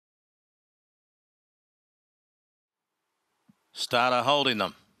Starter holding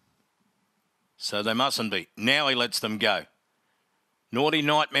them. So they mustn't be. Now he lets them go. Naughty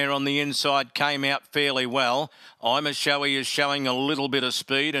Nightmare on the inside came out fairly well. I'm a Showy is showing a little bit of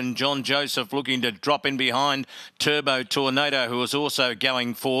speed, and John Joseph looking to drop in behind Turbo Tornado, who was also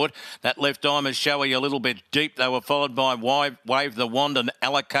going forward. That left I'm a Showy a little bit deep. They were followed by Wave the Wand and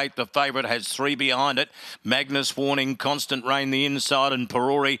Allocate the favourite has three behind it. Magnus Warning, Constant Rain the inside, and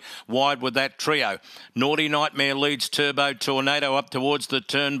Perori wide with that trio. Naughty Nightmare leads Turbo Tornado up towards the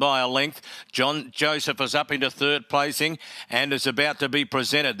turn by a length. John Joseph is up into third placing and is about to be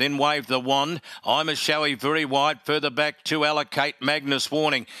presented. Then Wave the Wand. I'm a Showy very wide. Further back to Allocate Magnus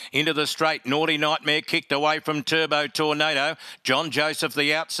Warning. Into the straight. Naughty Nightmare kicked away from Turbo Tornado. John Joseph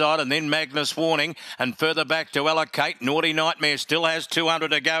the outside and then Magnus Warning. And further back to Allocate. Naughty Nightmare still has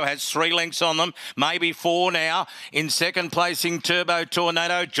 200 to go. Has 3 lengths on them. Maybe 4 now. In second placing Turbo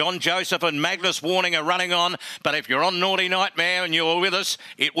Tornado. John Joseph and Magnus Warning are running on. But if you're on Naughty Nightmare and you're with us,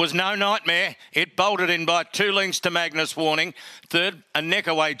 it was no nightmare. It bolted in by 2 lengths to Magnus Warning. Third, a neck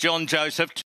away, John Joseph.